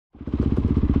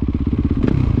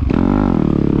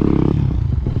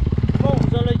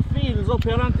up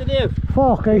here, aren't they, Dave?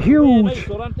 Fucking huge.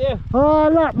 Nicer, aren't they? Oh,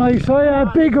 a lot nicer,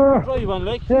 yeah, bigger. Drive on,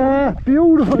 like. Yeah,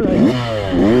 beautiful.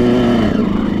 Like.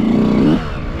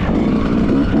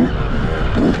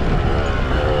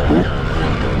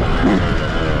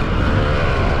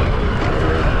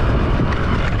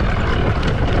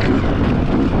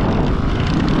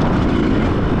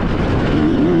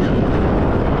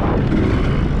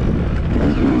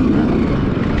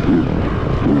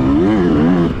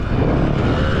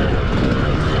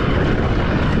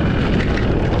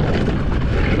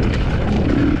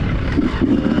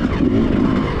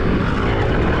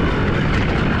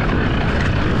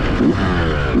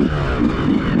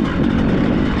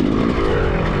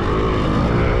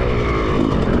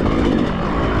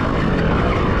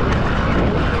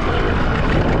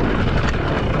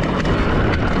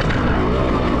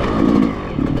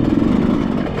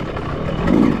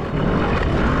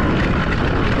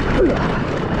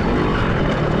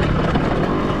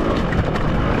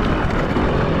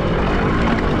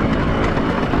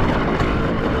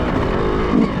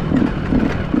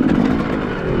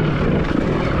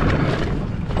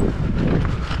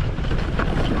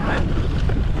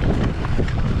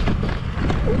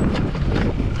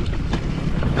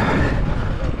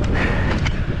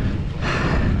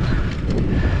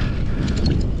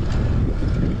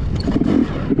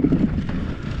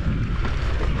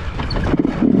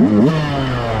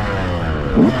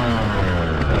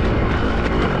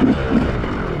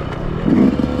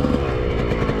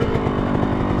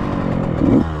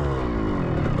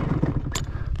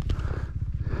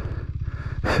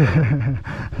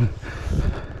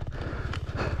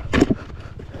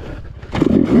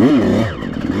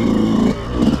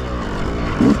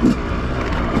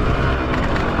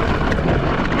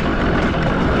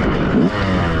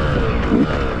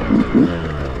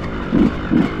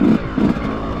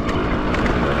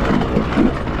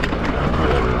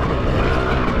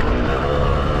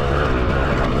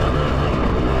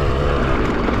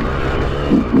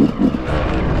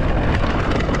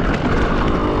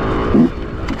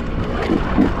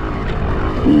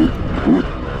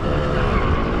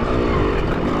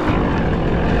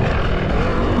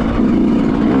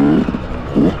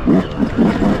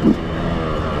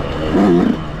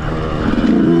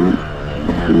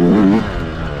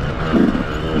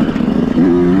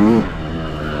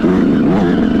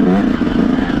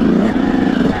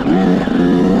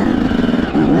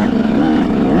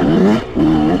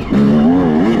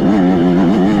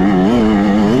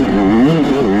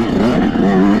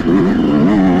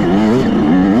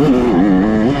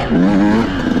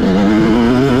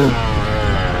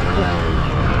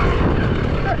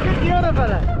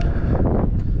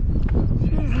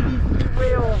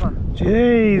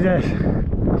 Jesus.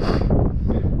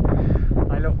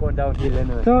 I love going downhill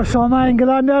anyway. There's some angle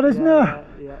on there, isn't there?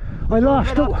 Yeah. I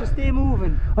lost it. To stay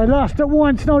moving. I lost it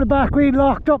once, now the back wheel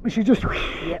locked up and she just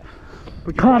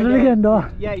caught it again though.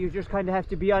 Yeah, you just kind of have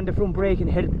to be on the front brake and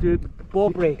help the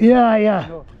both brakes. Yeah, yeah. You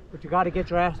know, but you got to get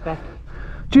your ass back.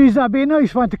 Geez, that'd be a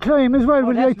nice one to climb as well,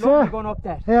 would you say? Going up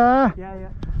that. Yeah. Yeah, yeah.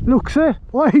 Looks it.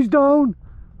 Oh, he's down.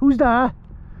 Who's that?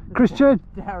 Christian?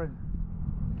 Darren.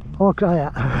 Okay,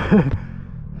 yeah.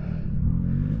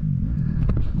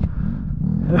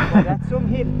 Oh, that's some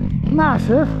hill.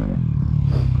 Massive.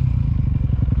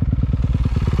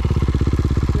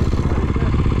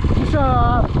 So,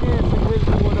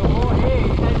 Oh, hey,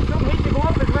 and some hill to go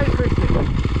up as well, Christian.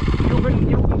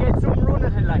 You can get some run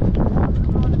at it like.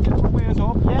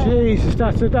 Yeah. Jesus,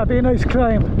 that'd be a nice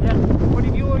climb. Yeah. But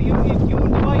if you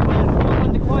and the bike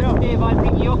on the quad, Dave, I'll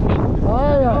bring you up.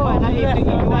 Oh yeah. Oh, and if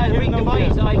you bring the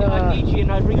bike, I'll meet you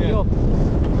and I'll bring you up.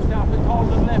 Start with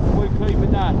hold and left while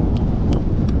climbing that.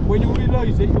 When you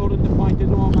realise that you're at the point of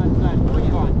no man's land, it's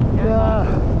fine.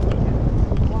 Yeah.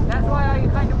 That's why I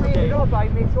kind of made it up. I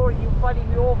made sure you follow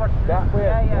me over. That way.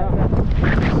 Yeah.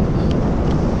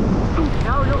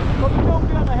 Now look, But you don't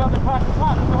get I have the pattern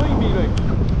behind me, like.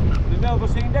 They've never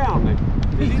seen down, like.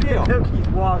 Is he there? look, he's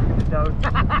walking it down.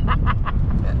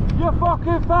 You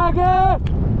fucking faggot!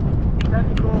 He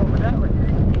doesn't go over that way.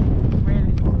 Well,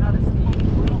 it's not as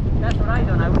steep. That's what I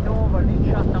done. I went over and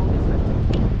then shot down this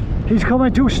way. He's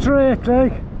coming too straight,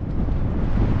 like.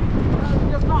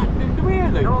 Just not the way,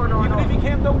 like. No, Even if he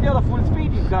came down the other full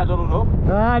speed, he'd gathered it up.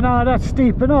 Ah, no, that's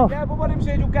steep enough. Yeah, but what I'm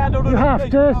saying, you gathered it You up. have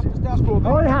like, to. You have to scrub,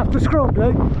 Oh, you have to scrub,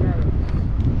 like.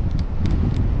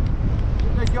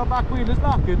 Like your back wheel is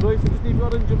locking, right? So just leave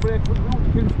your engine brake with the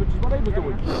kill switch, is what I was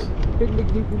doing. Hitting the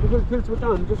kill switch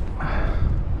on, just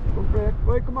front brake.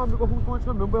 Right, come on, we go who's going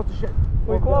swimming, we're at the shed.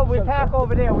 We'll park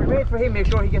over there. We'll wait for him, make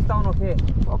sure he gets down okay.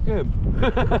 Fuck him.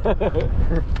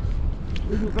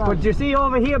 But you see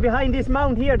over here behind this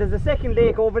mount here, there's a second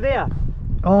lake over there.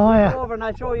 Oh yeah. Over and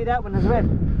I'll show you that one as well.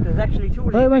 There's actually 2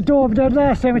 lakes. I went over there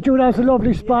last time with you, that's a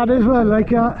lovely spot as well,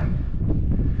 like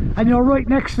and you're right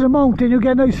next to the mountain, you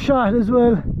get a nice shot as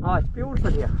well. Oh, it's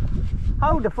beautiful here.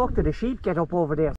 How the fuck did the sheep get up over there?